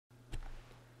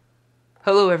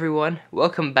Hello everyone,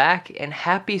 welcome back and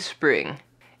happy spring.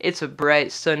 It's a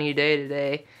bright sunny day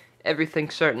today,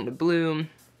 everything's starting to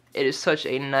bloom. It is such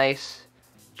a nice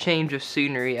change of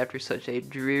scenery after such a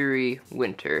dreary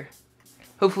winter.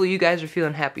 Hopefully you guys are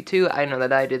feeling happy too. I know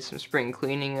that I did some spring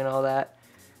cleaning and all that,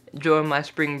 enjoying my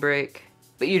spring break,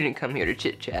 but you didn't come here to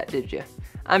chit chat, did you?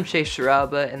 I'm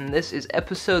Charaba and this is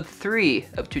episode 3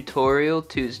 of Tutorial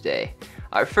Tuesday.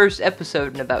 Our first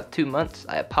episode in about 2 months.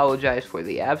 I apologize for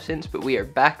the absence, but we are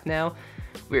back now.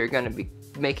 We are going to be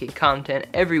making content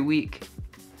every week.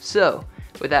 So,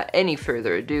 without any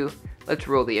further ado, let's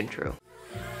roll the intro.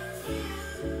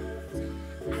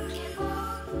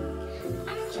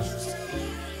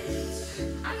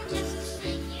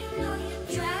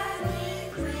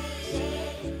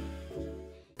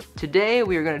 Today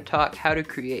we are going to talk how to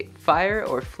create fire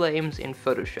or flames in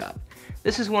Photoshop.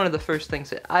 This is one of the first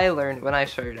things that I learned when I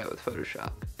started out with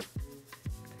Photoshop.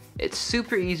 It's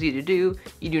super easy to do.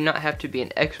 You do not have to be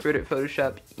an expert at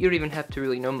Photoshop. You don't even have to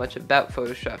really know much about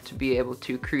Photoshop to be able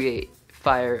to create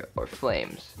fire or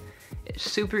flames. It's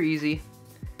super easy.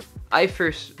 I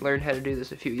first learned how to do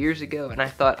this a few years ago and I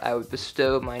thought I would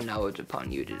bestow my knowledge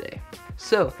upon you today.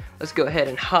 So let's go ahead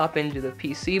and hop into the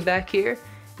PC back here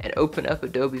and open up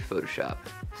Adobe Photoshop.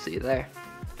 See you there.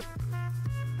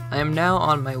 I am now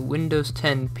on my Windows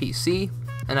 10 PC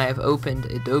and I have opened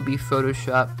Adobe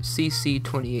Photoshop CC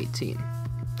 2018.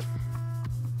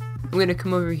 I'm going to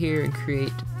come over here and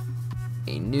create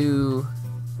a new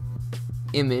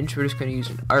image. We're just going to use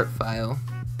an art file.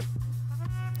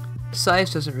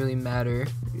 Size doesn't really matter,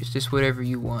 it's just whatever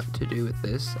you want to do with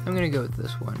this. I'm going to go with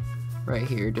this one right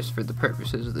here just for the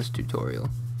purposes of this tutorial.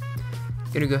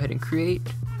 I'm going to go ahead and create.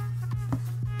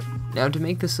 Now to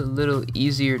make this a little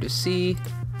easier to see,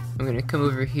 I'm going to come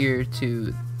over here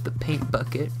to the paint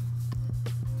bucket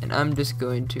and I'm just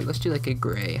going to, let's do like a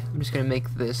gray. I'm just going to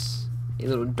make this a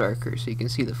little darker so you can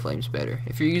see the flames better.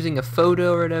 If you're using a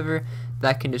photo or whatever,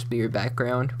 that can just be your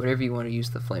background, whatever you want to use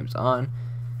the flames on.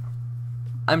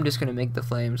 I'm just going to make the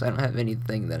flames. I don't have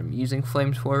anything that I'm using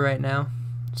flames for right now,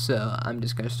 so I'm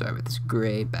just going to start with this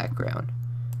gray background.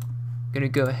 I'm going to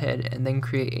go ahead and then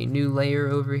create a new layer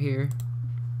over here.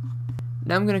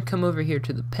 Now I'm going to come over here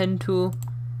to the pen tool.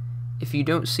 If you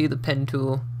don't see the pen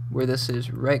tool, where this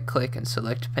is, right click and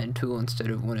select pen tool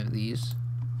instead of one of these.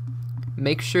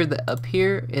 Make sure that up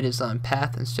here it is on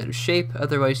path instead of shape,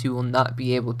 otherwise you will not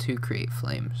be able to create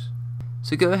flames.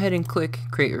 So go ahead and click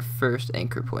create your first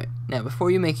anchor point. Now before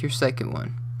you make your second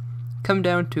one, come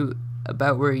down to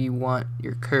about where you want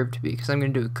your curve to be, because I'm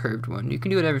going to do a curved one. You can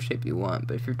do whatever shape you want,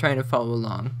 but if you're trying to follow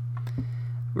along,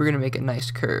 we're going to make a nice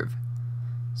curve.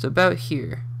 So about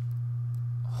here,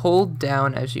 hold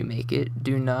down as you make it,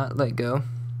 do not let go,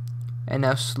 and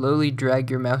now slowly drag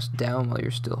your mouse down while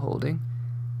you're still holding,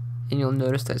 and you'll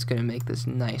notice that's going to make this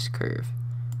nice curve.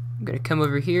 I'm going to come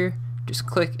over here, just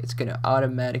click, it's going to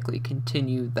automatically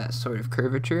continue that sort of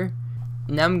curvature.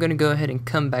 Now I'm going to go ahead and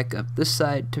come back up this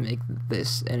side to make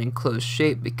this an enclosed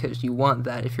shape because you want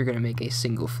that if you're going to make a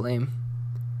single flame.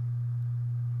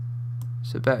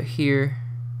 So about here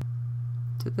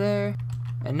to there.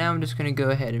 And now I'm just going to go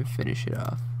ahead and finish it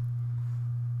off.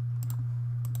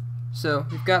 So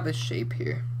we've got this shape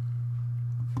here.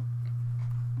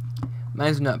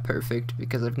 Mine's not perfect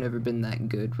because I've never been that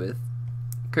good with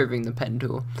curving the pen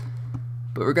tool.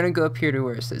 But we're going to go up here to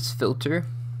where it says filter.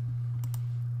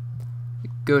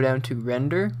 Go down to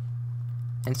render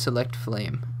and select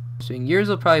flame. So yours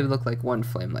will probably look like one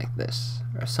flame like this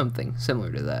or something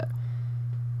similar to that.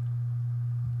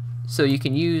 So you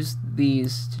can use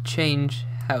these to change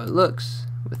how it looks.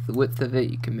 With the width of it,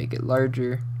 you can make it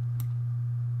larger.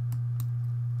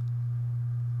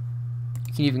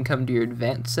 You can even come to your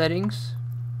advanced settings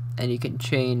and you can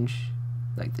change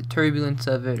like the turbulence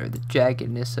of it or the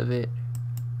jaggedness of it,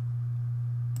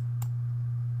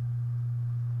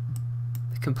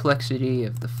 the complexity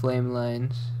of the flame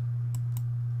lines,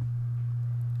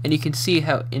 and you can see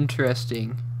how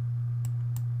interesting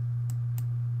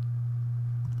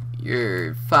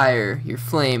your fire, your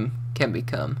flame can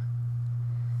become.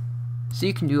 So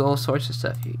you can do all sorts of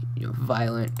stuff, you know,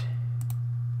 violent,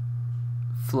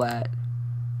 flat.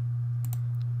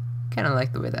 Kind of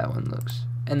like the way that one looks.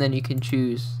 And then you can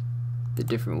choose the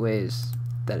different ways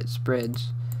that it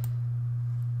spreads.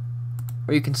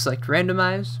 Or you can select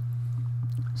randomize.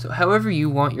 So however you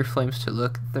want your flames to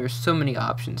look, there's so many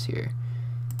options here.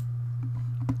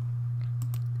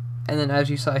 And then as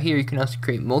you saw here, you can also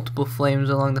create multiple flames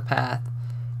along the path,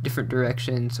 different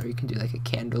directions, or you can do like a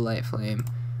candlelight flame.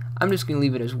 I'm just going to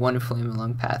leave it as one flame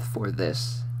along path for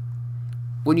this.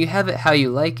 When you have it how you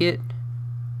like it,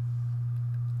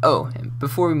 Oh, and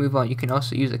before we move on, you can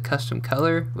also use a custom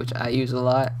color, which I use a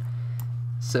lot.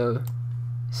 So,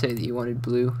 say that you wanted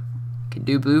blue, you can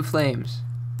do blue flames.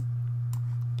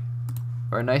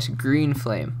 Or a nice green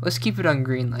flame. Let's keep it on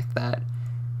green like that.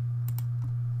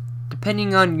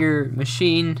 Depending on your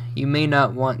machine, you may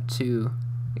not want to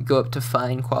go up to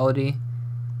fine quality.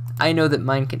 I know that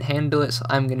mine can handle it, so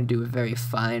I'm going to do a very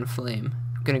fine flame.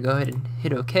 I'm going to go ahead and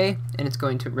hit OK, and it's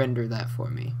going to render that for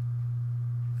me.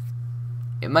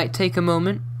 It might take a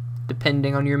moment,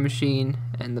 depending on your machine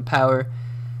and the power.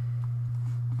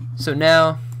 So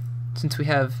now, since we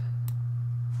have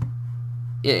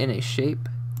it in a shape,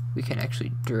 we can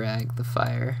actually drag the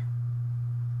fire.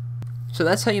 So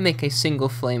that's how you make a single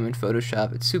flame in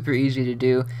Photoshop. It's super easy to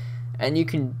do, and you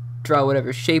can draw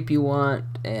whatever shape you want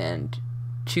and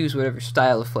choose whatever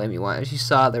style of flame you want. As you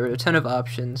saw, there were a ton of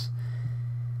options.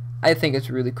 I think it's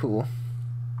really cool.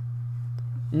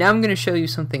 Now I'm going to show you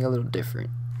something a little different.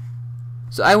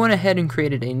 So I went ahead and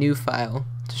created a new file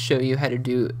to show you how to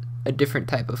do a different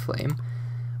type of flame.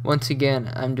 Once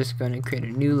again, I'm just going to create a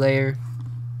new layer,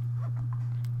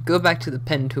 go back to the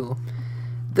pen tool.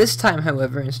 This time,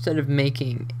 however, instead of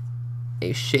making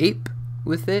a shape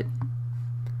with it,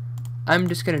 I'm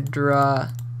just going to draw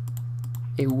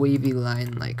a wavy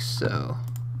line like so.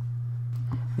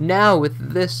 Now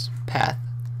with this path,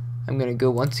 I'm going to go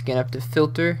once again up to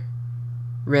Filter,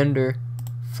 Render,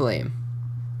 Flame.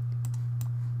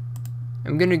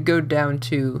 I'm going to go down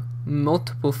to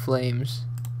Multiple Flames,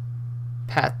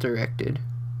 Path Directed.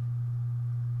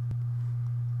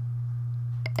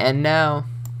 And now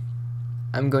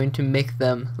I'm going to make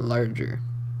them larger.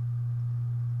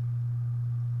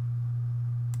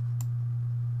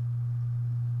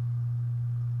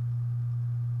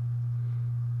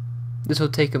 This will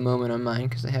take a moment on mine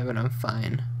because I have it on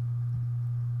fine.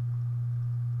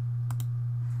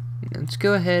 Let's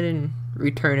go ahead and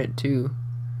return it to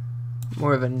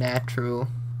more of a natural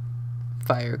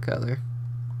fire color.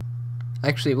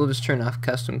 Actually, we'll just turn off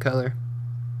custom color.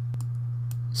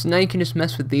 So now you can just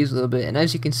mess with these a little bit, and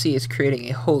as you can see, it's creating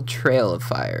a whole trail of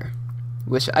fire,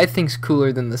 which I think is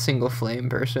cooler than the single flame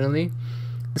personally.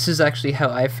 This is actually how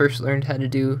I first learned how to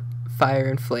do fire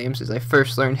and flames, is I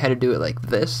first learned how to do it like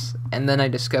this, and then I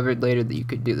discovered later that you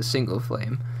could do the single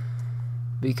flame,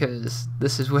 because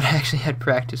this is what I actually had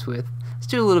practice with. Let's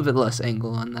do a little bit less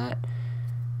angle on that,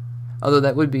 although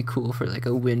that would be cool for like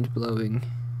a wind blowing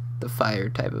the fire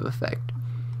type of effect.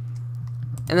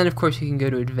 And then of course you can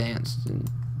go to advanced and,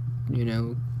 you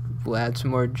know, we'll add some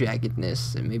more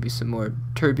jaggedness and maybe some more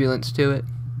turbulence to it.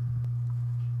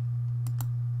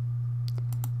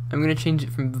 I'm going to change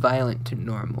it from violent to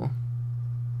normal.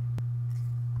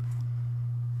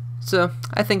 So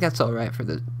I think that's alright for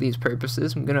these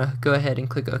purposes. I'm going to go ahead and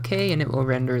click OK, and it will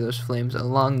render those flames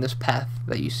along this path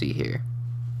that you see here.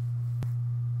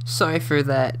 Sorry for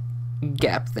that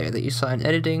gap there that you saw in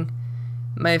editing.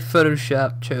 My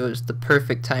Photoshop chose the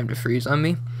perfect time to freeze on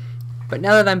me. But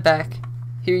now that I'm back,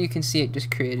 here you can see it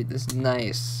just created this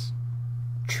nice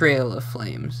trail of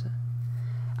flames.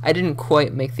 I didn't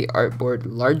quite make the artboard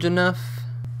large enough.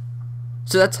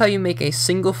 So that's how you make a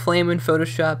single flame in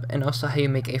Photoshop, and also how you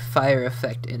make a fire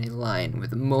effect in a line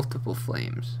with multiple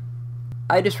flames.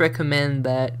 I just recommend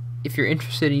that if you're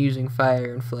interested in using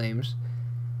fire and flames,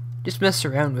 just mess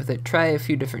around with it, try a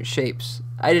few different shapes.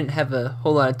 I didn't have a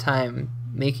whole lot of time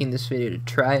making this video to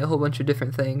try a whole bunch of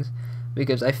different things,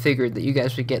 because I figured that you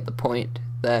guys would get the point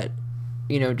that,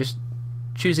 you know, just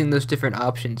choosing those different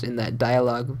options in that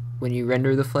dialogue when you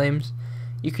render the flames,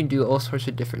 you can do all sorts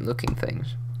of different looking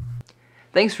things.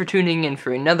 Thanks for tuning in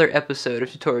for another episode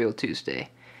of Tutorial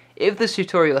Tuesday. If this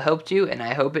tutorial helped you, and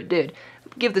I hope it did,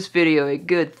 give this video a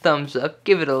good thumbs up,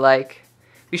 give it a like.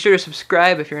 Be sure to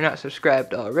subscribe if you're not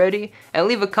subscribed already, and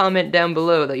leave a comment down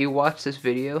below that you watched this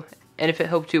video, and if it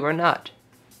helped you or not.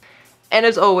 And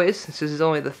as always, since this is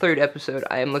only the 3rd episode,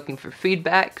 I am looking for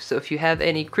feedback, so if you have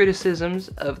any criticisms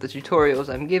of the tutorials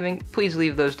I'm giving, please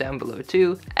leave those down below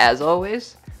too. As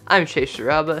always, I'm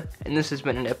Charaba, and this has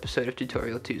been an episode of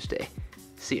Tutorial Tuesday.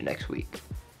 See you next week.